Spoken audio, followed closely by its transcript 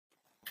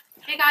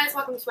Hey guys,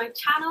 welcome to my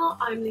channel.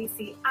 I'm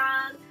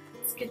Lucianne.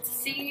 It's good to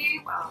see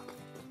you. Well,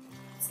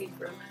 see you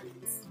for a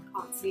lens.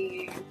 Can't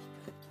see you. I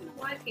don't know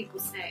why people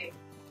say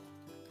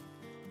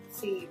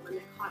see you when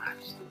they can't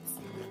actually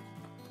see you.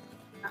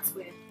 That's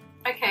weird.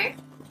 Okay,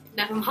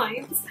 never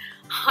mind.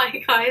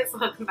 Hi guys,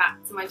 welcome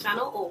back to my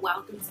channel, or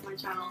welcome to my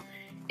channel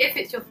if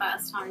it's your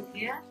first time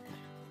here.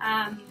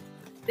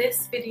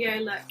 This video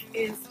look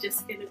is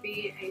just going to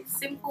be a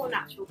simple,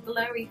 natural,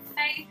 glowy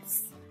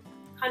face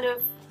kind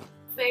of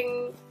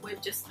thing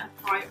with just a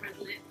bright red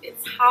lip.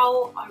 It's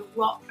how I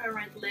rock a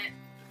red lip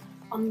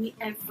on the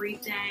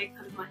everyday,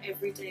 kind of my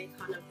everyday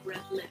kind of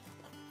red lip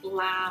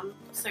glam,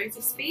 so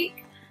to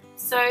speak.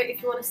 So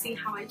if you want to see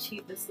how I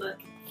achieve this look,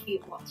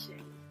 keep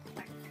watching.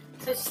 Okay.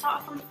 So to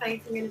start off on the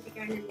face, I'm going to be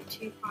going in with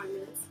two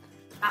primers.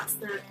 That's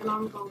the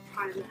Guerlain Gold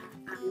Primer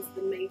and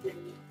the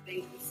Maybelline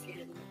Baby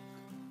Skin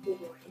Pore.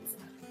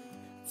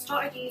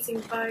 Started using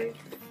both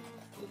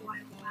a while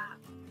back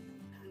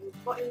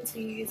and got into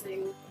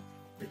using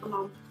the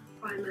Guerlain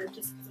primer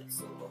just because I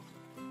saw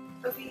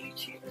other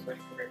YouTubers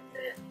recommend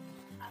it,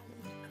 and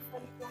a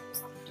friend of mine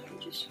was like, don't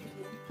just use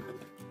one,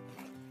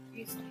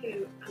 use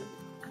two,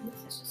 and this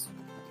is just,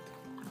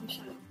 I wish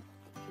I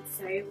could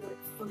say what it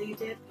fully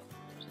did,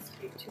 but it just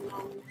took too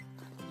long,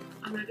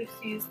 and I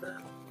just used the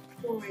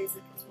pore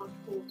razor because my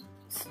pores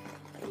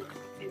were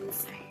just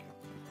insane.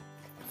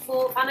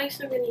 For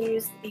foundation, I'm going to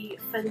use the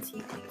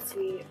Fenty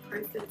Beauty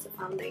Pro Filt'r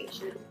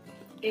foundation.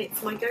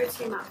 It's my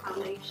go-to matte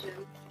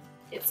foundation.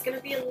 It's going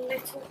to be a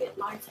little bit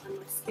lighter than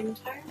my skin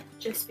tone,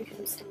 just because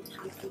I'm still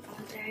tan from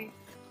holiday,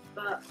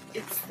 but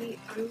it's the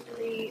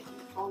only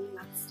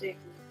long-lasting,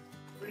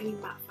 really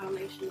matte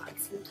foundation that I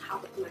seem to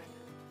have at the moment.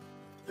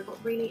 I got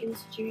really into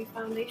dewy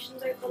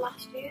foundations over the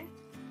last year,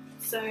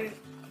 so I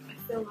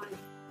feel like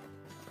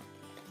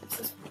this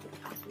is probably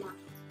as matte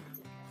as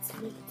it gets,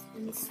 and it's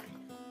insane.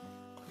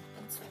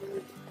 I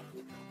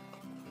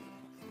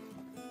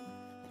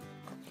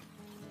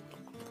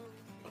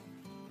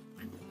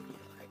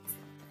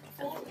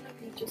feel like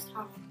whenever you just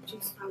have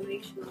just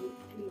foundation on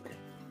anyway,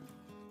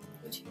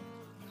 which is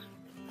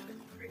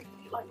pretty,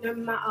 like no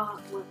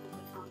matter whether the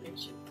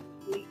foundation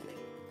completely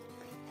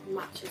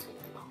matches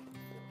or not.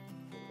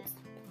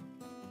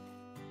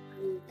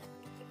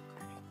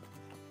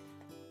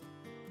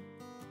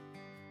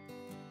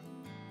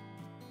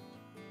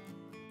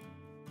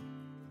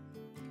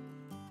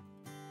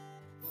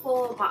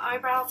 For my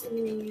eyebrows, I'm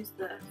going to use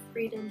the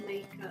Freedom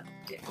Makeup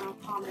Dipbrow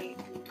Pomade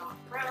in dark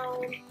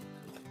brown.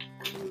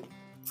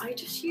 I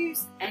just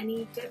use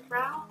any Dipbrow.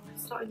 I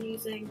started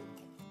using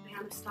the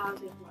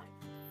Anastacia like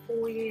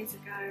 4 years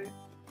ago.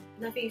 I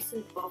never used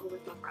to bother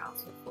with my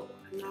brows before,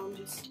 and now I'm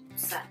just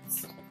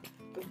obsessed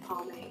with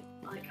pomade.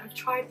 Like, I've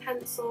tried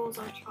pencils,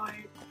 I've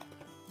tried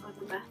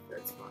other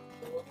methods, but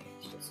I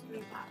always just go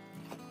back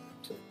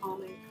to the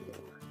pomade because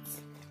it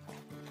works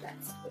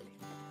best for me.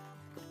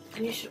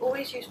 And you should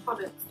always use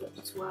products that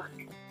just work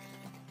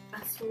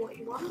best for what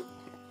you want.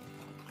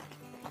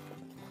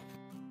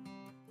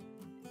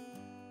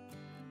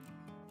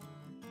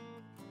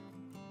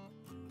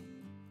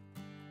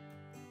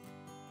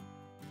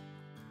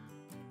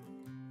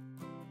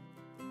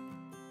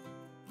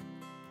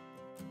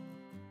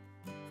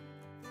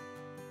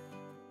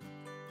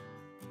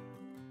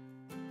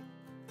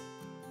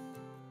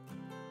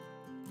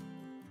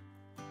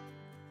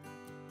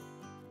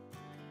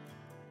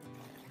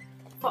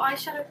 For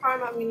eyeshadow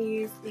primer, I'm going to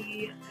use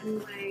the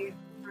Anyway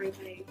Pro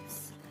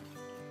Base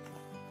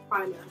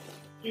primer.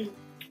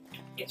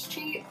 It's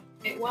cheap,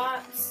 it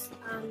works,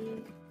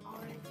 and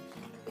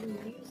I've been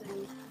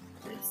using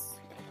this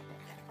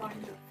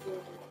primer for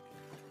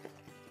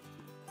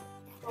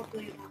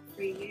probably about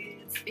 3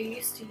 years. I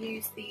used to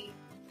use the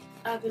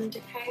Urban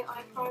Decay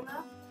eye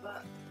primer,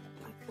 but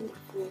I couldn't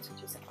afford to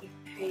just keep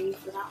paying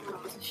for that when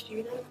I was a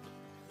student.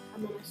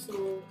 And then I saw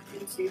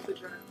in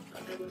Superdrug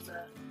that there was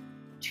a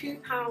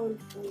 £2 or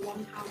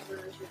 £1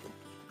 version,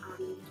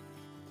 and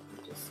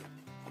I just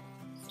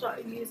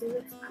started using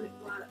this, and it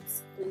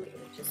works for me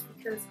just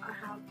because I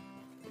have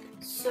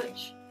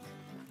such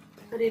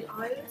hooded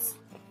eyes.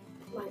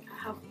 Like, I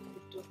have the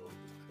double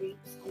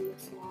crease on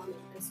this one,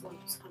 and this one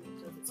just kind of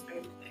does its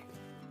own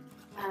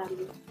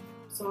thing.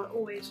 So I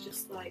always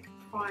just like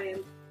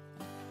prime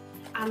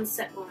and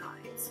set my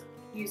eyes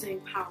using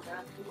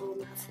powder, and all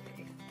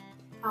Mercier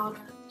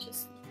powder,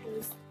 just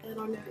because then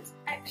I know it's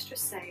extra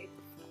safe.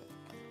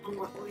 On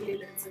my oily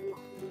lids and not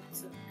going to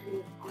mess up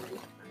any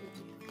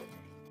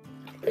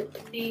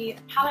eyeliner. The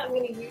palette I'm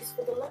going to use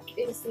for the look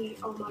is the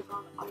Oh My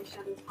God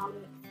eyeshadow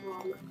palette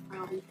from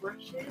Brown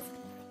Brushes.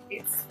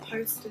 It's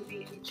supposed to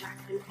be a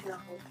Jeffree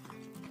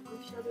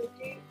eyeshadow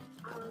dupe.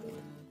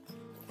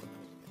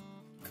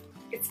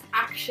 It's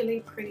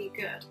actually pretty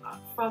good.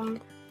 From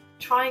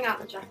trying out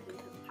the Jeffree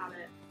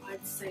palette,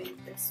 I'd say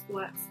this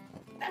works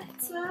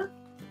better,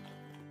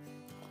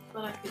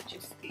 but I could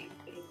just be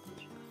being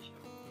controversial.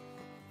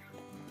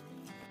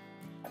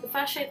 The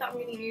first shade that I'm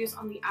going to use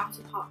on the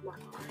outer part of my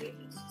eye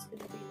is just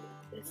going to be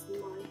this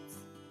nice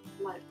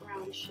light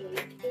brown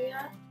shade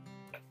here.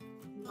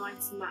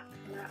 Nice matte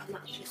colour, and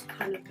that's just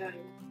kind of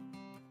going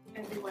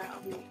everywhere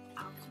on the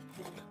outer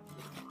corner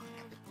of my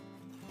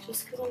eye.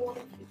 Just because I want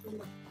to keep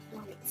them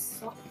quite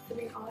soft for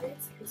the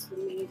eyes, because for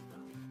me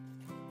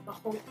the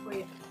whole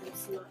point of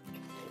this look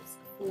is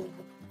for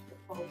the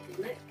bold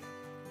lip.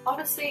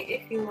 Obviously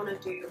if you want to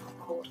do a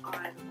bold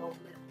eye and a bold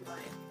lip,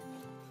 like,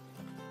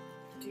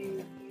 do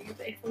you,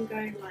 but if I'm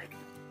going like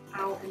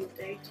out in the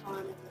daytime,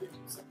 I'm going to do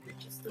something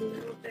just a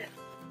little bit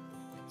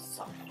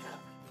softer.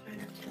 I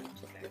kind of tend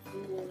to go for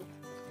more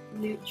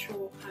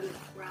neutral kind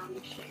of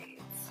browny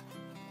shades.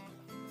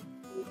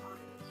 And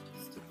eyes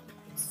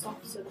just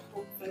soft, so the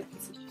whole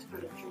focus is just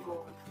kind of drawn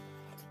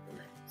to the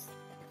lips.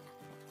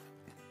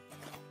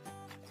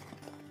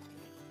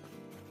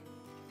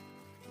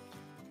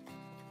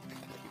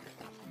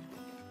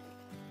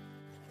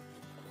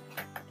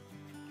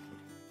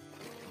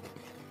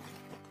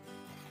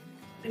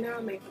 I know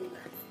I'm making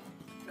that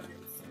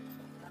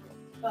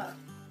but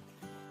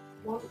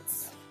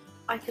once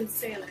I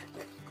conceal it,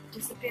 it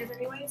disappears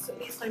anyway, so at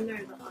least I know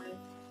that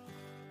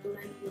I've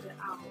blended it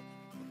out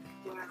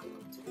where I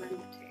want to blend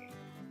it to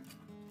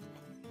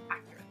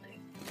accurately.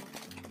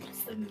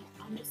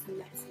 I'm just a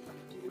mess when I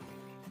do my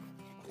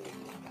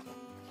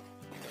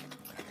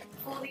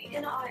For the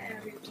inner eye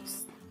area,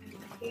 just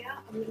over here,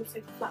 I'm going to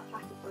take a flat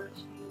packet brush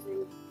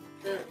using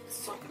the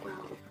soft brown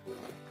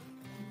colour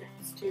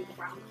next to the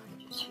brown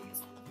I just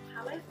used on the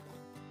palette.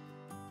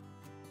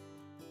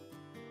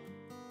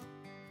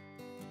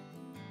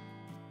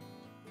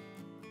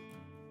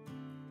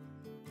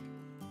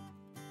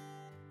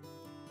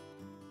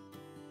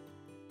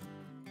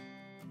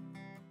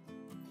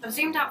 I've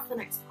zoomed out for the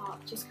next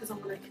part just because I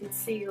want to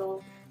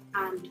conceal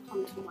and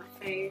contour my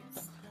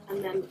face,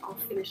 and then I'll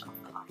finish off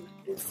the eye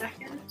in a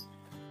second.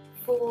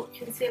 For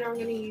concealer, I'm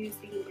going to use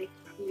the Makeup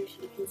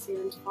Revolution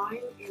Conceal and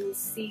Define in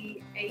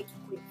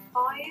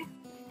C8.5.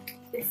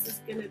 This is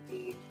going to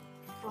be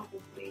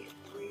probably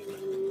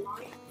really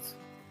light.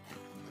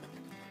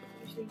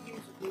 I usually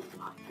use a really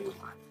light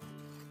anyway.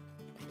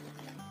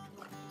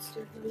 Just do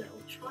a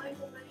little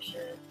triangle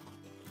motion.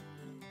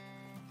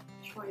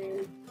 Try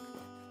and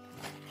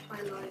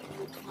highlight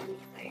onto my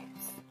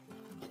face.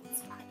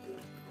 It's acting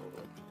like a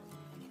full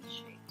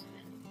shade to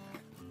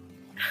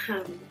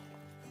it.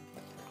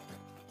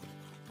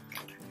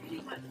 I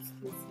really like this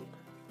concealer.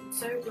 I'm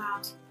so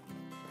glad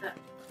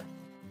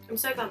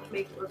that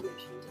Makeup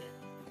Revolution did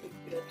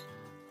a good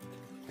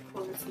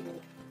quality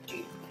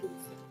dupe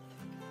concealer,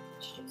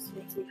 which just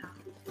makes me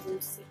happy because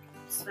I'm sick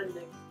of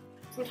spending.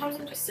 Sometimes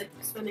I'm just sick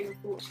of spending a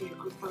fortune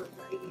on product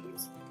that I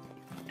use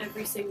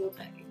every single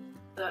day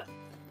that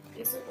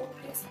isn't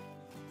always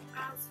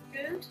as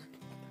good.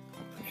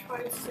 I've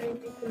tried so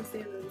many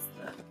concealers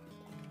that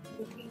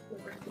the people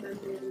have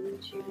recommended and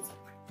YouTubers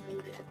have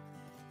recommended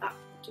that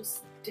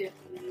just did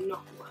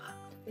not work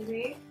for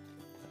me.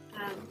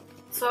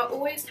 So I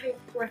always take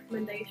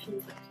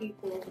recommendations that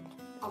people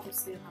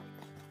obviously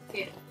like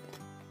give,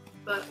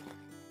 but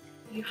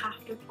you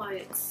have to apply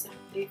it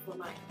separately for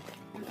like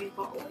if you've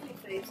got oily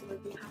face or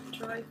if you have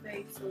dry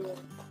face or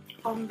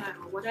calm down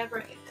or whatever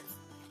it is,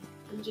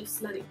 and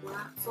just let it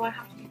work. So I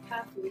have to be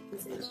careful with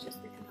concealers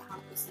just because I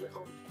have this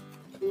little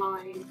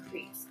line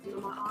crease under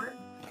my eye,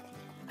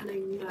 and I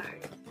know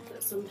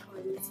that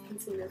sometimes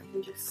concealers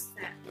can just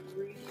set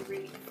really,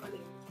 really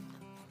funny,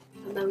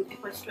 and then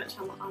if I stretch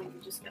out my eye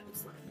you just get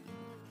this like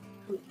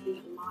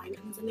complete line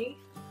underneath,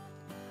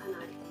 and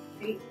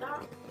I hate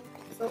that.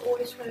 So I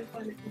always try to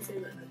find a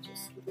concealer that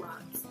just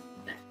works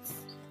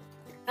best.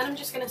 Then I'm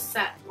just going to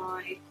set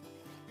my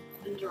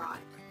under eye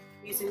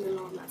using the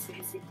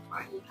Anastacia Super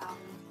Brightening powder.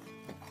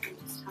 And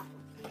just tap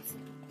on this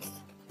and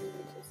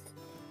then just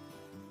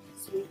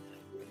sweep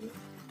it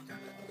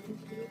over,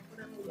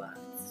 whatever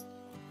works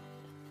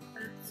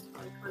best.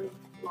 I kind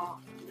of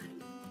block and then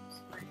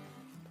spray.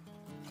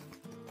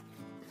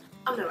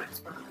 I'm no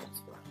expert, I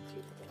just work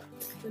what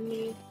works for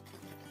me.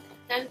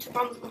 Then to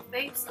bronze my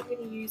face, I'm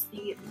going to use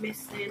the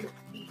Misslyn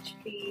Beach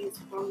Please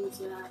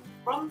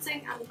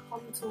Bronzing and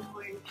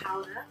Contouring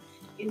Powder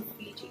in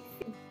Fiji.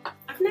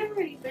 I've never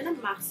really been a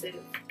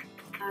massive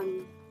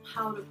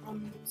powder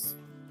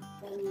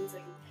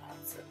bronzing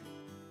person,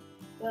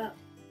 but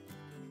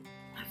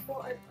I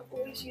thought I've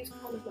always used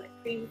kind of like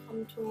cream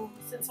contour.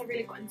 Since I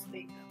really got into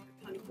makeup,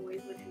 I kind of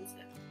always went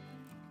into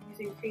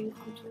using cream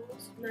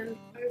contours, and then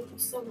over the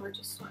summer I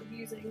just started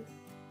using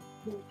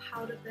more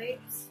powder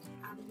based,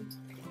 and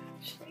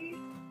actually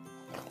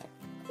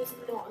it's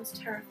not as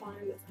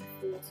terrifying as I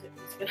thought it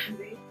was going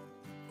to be.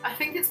 I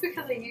think it's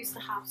because I used to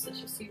have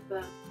such a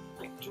super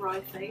like dry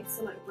face,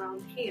 so like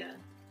around here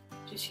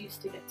just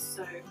used to get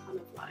so kind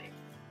of like,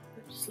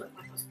 it just looked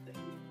like I was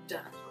putting dirt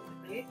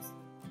on my face.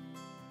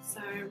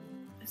 So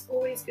it's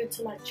always good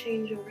to like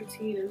change your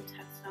routine and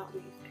test out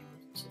new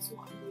things, which is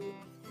what I love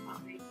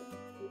about makeup.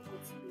 You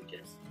constantly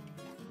just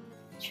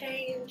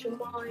change your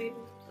mind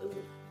and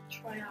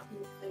try out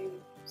new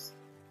things.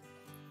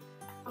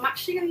 I'm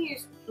actually going to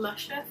use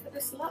blusher for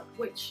this look,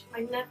 which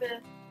I never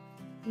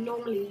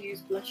normally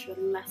use blusher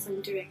unless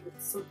I'm doing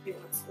something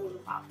that's all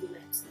about the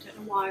lips. I don't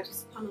know why, I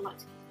just kind of like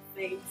to keep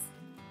the face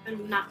kind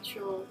of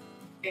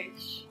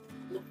natural-ish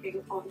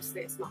looking.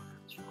 Honestly, it's not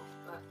natural,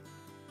 but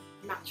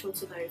natural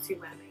to those who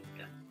wear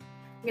makeup.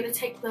 I'm going to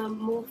take the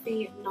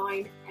Morphe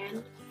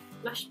 9N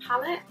blush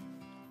palette,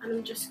 and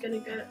I'm just going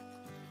to go.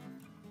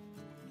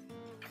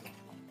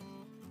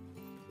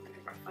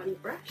 Find the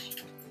brush.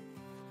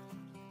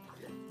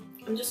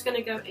 I'm just going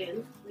to go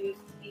in with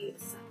the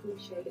second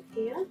shade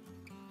here.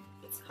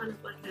 It's kind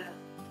of like a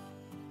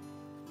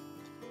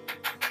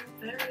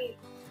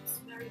it's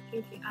very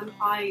pinky, and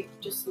I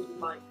just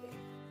like it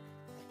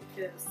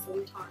because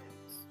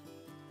sometimes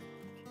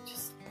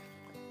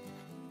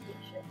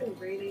blush can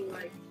really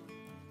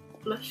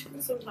blush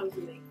can sometimes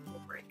make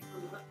or break a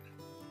look.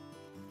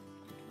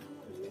 I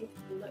want to make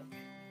it look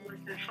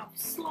like I have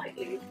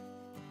slightly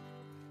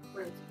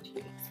rosy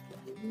cheeks,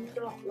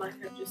 but not like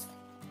I've just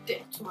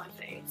dipped my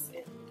face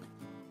in,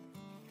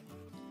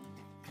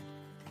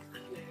 I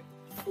don't know,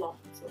 floss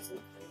or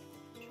something.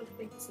 I'm trying to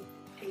think of something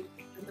pink,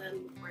 and then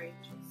the brain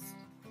just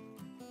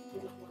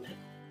did not want it.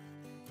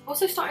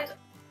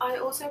 I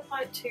also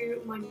applied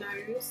to my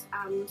nose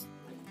and the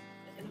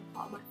inner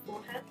part of my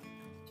forehead,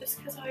 just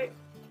because I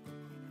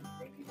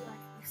really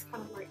like this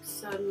kind of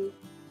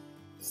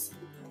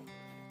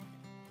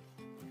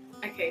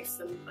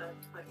sunburn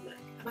type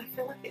look, and I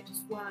feel like it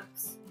just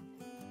works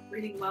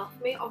really well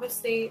for me.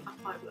 Obviously,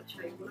 apply blush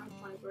how you want to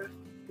apply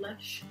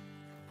blush,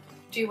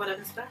 do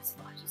whatever's best,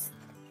 but I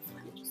feel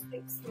like it just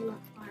makes me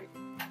look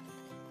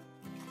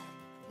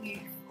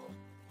youthful,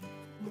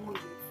 more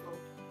youthful.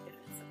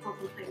 It's a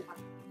problem thing about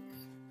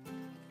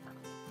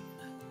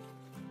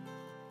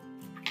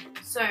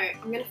youth. So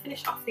I'm going to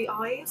finish off the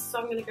eyes, so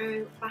I'm going to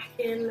go back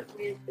in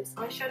with this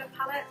eyeshadow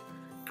palette,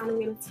 and I'm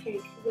going to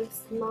take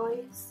this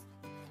nice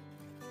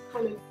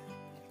kind of,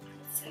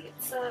 I'd say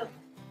it's a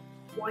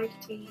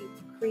whitey,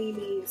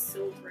 creamy,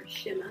 silvery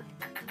shimmer,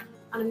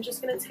 and I'm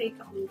just going to take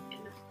it on the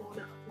inner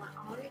corner of my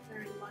eye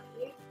very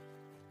lightly.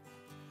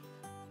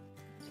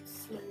 Just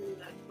slowly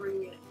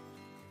bring it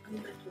a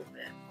little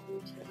bit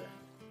onto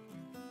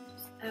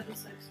just ever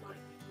so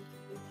slightly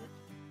onto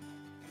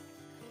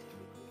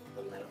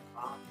the lower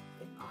part of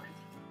the eye.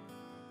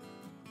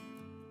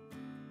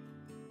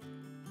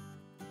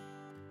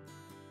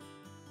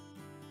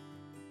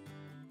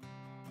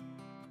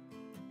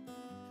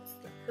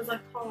 Because I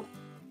can't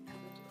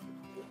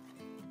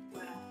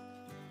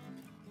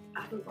I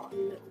haven't got a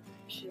little bit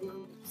of shimmer.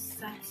 I'm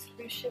obsessed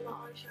with shimmer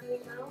eyeshadow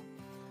now.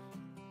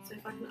 So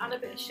if I can add a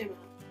bit of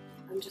shimmer,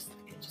 and it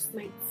just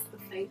makes the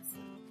face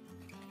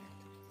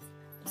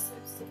so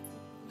simple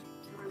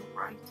and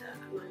brighter,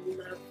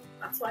 and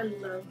that's what I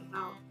love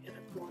about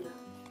inner corner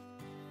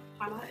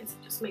highlight, is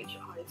it just makes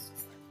your eyes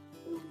just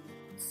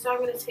So I'm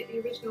going to take the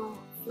original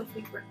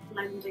fluffy grip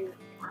blending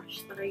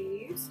brush that I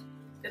used.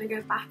 I'm going to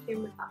go back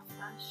in with that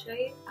first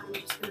shade, and I'm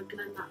just going to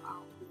blend that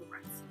out with the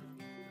rest of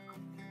the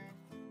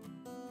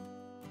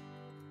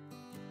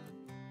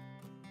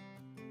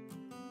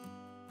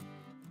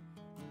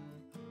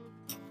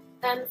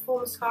Then for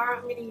mascara,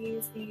 I'm going to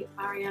use the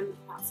Radiance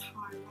That's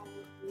High Roll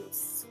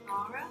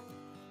Mascara,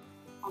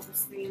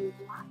 obviously in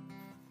black,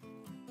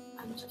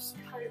 and just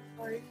coat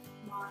both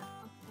my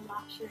upper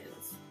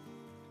lashes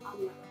and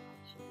lower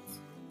lashes.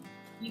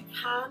 You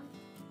can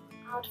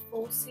add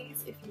falsies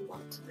if you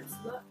want to this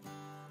look.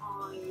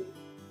 I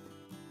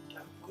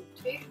don't want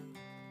to.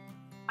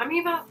 I'm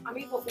either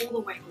all the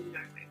way or no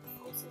way with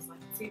falsies.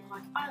 It's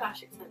either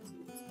eyelash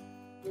extensions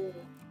or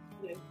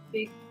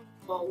big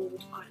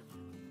bold eyelash.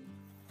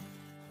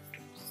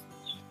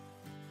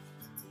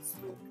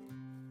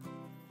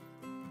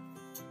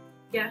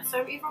 Yeah, so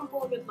I'm either on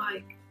board with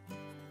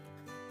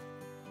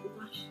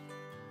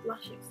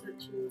lash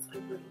extensions I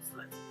really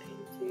started to get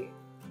into.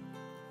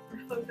 Or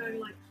if I'm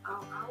going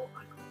out,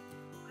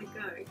 I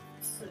go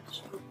such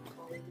a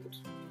bold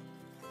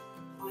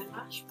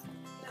eyelash, but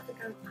I never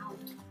go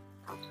out.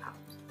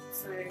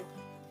 So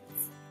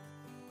it's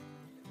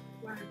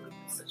wearing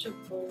such a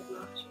bold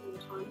lash all the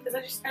time, because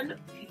I just end up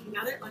picking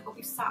at it. I'll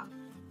be sat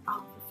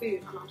out for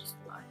food and I'll just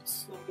be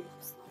slowly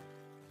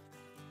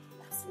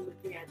messing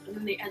with the edge, and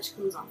then the edge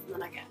comes off, and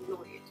then I get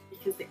annoyed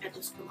because the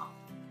edges come off.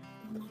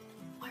 And I'm like,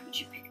 why would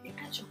you pick the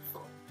edge off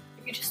for?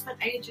 If you just spent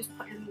ages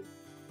putting,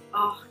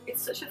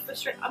 it's such a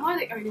frustration. Am I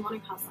the only one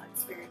who has that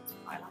experience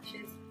with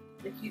eyelashes?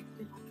 You'd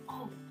be like,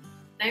 oh,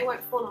 they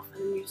won't fall off,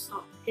 and then you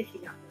start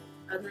picking at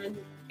them, and then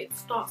it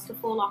starts to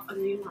fall off, and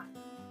then you're like,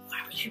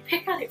 why would you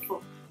pick at it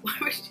for? Why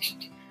would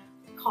you?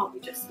 It can't be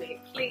just me.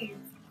 Please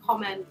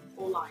comment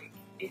or like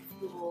if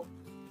you're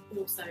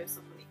also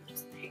somebody who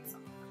just picks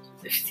up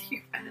eyelashes if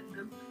you wear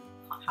them.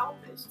 I can't help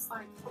it. It's just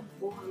on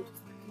board, I'm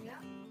just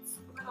yeah, it's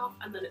coming off,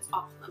 and then it's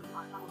off, and I'm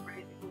like, oh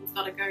great, it's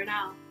gotta go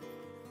now.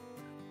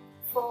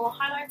 For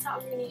highlighter, I'm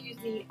going to use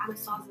the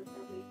Anastacia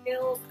Beverly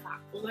Hills that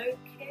glow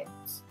kit,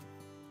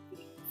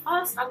 the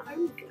first and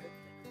only glow kit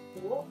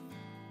before,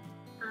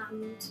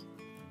 and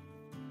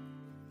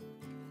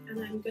then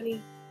I'm going to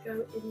go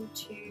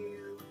into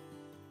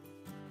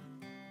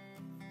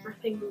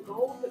Dripping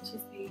Gold, which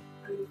is the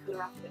only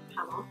colour out of it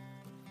panel,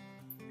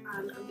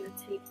 and I'm going to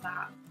take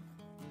that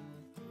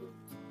and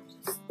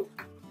just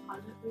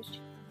highlight those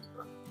cheekbones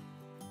up.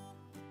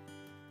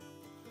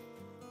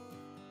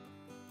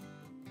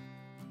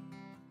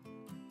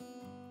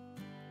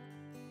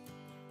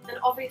 Then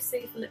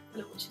obviously for lip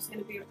filler, which is going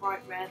to be a bright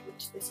red,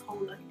 which this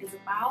whole look is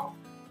about,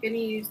 I'm going to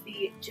use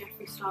the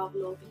Jeffree Star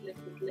Velour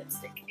Liquid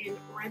Lipstick in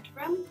Redrum.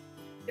 I'm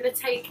going to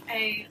take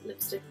a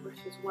lipstick brush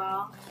as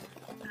well,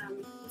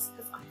 just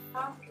because I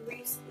found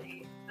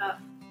recently that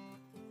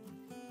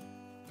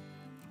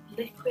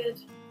liquid,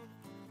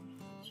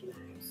 she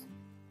knows,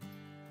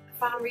 I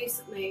found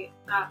recently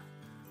that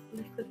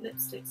liquid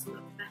lipsticks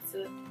look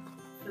better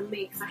for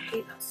me because I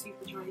hate that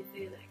super dry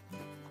feeling.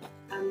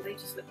 And they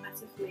just look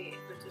better for me if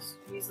I just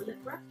use a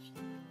lip brush.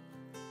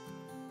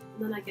 And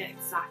then I get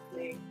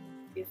exactly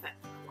the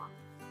effect that I want.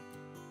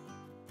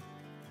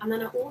 And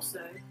then I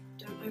also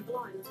don't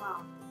overline as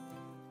well.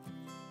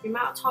 The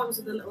amount of times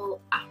with a little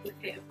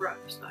applicator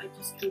brush that I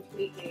just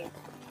completely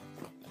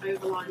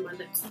overline my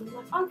lips and I'm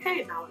like,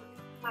 okay, now I look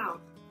like a clown.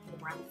 Or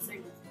around the same.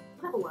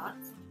 It never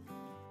works.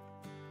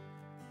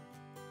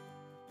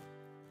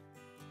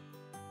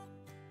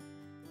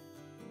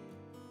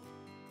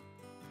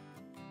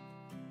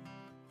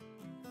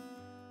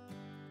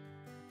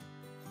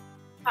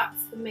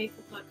 That's the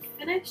makeup look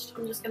finished.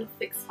 I'm just going to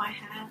fix my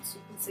hair so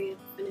you can see the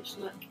finished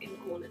look in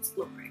all its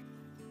glory.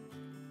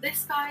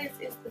 This, guys,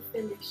 is the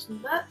finished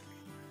look.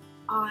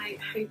 I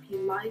hope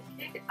you like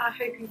it. I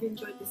hope you've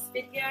enjoyed this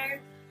video.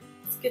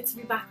 It's good to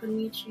be back on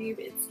YouTube.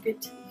 It's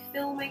good to be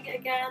filming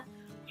again.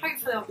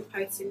 Hopefully I'll be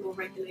posting more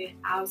regularly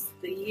as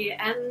the year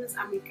ends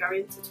and we go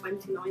into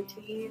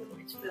 2019,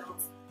 which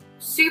feels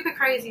super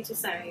crazy to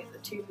say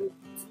that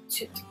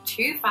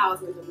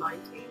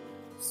 2019,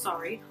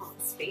 sorry,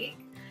 can't speak.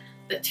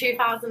 That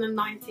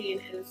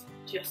 2019 is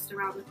just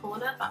around the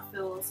corner. That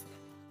feels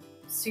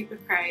super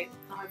crazy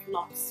that I've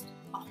lost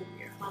a whole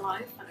year of my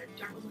life and I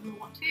don't remember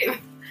what to do.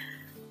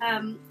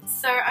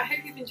 So I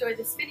hope you've enjoyed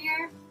this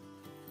video.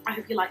 I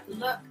hope you like the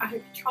look. I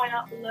hope you try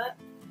out the look.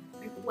 I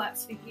hope it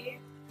works for you.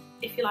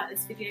 If you like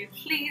this video,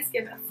 please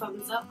give it a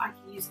thumbs up. I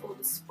can use all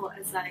the support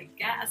as I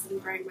get as I'm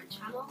growing my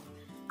channel.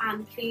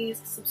 And please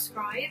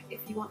subscribe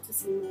if you want to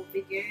see more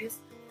videos.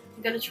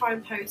 I'm going to try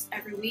and post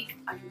every week.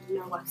 I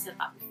know I've said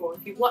that before.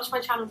 If you've watched my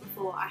channel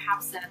before, I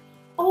have said,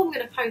 oh, I'm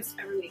going to post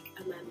every week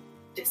and then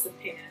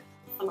disappear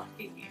for like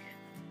a year.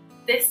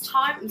 This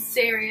time, I'm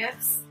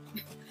serious.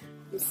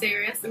 I'm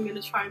serious. I'm going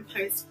to try and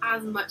post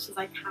as much as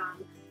I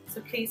can.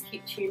 So please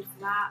keep tuned for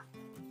that.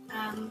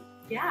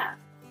 Yeah,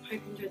 hope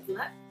you enjoyed the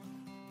look.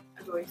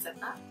 I've already said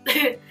that.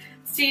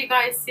 See you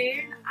guys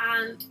soon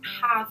and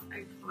have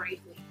a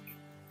great week.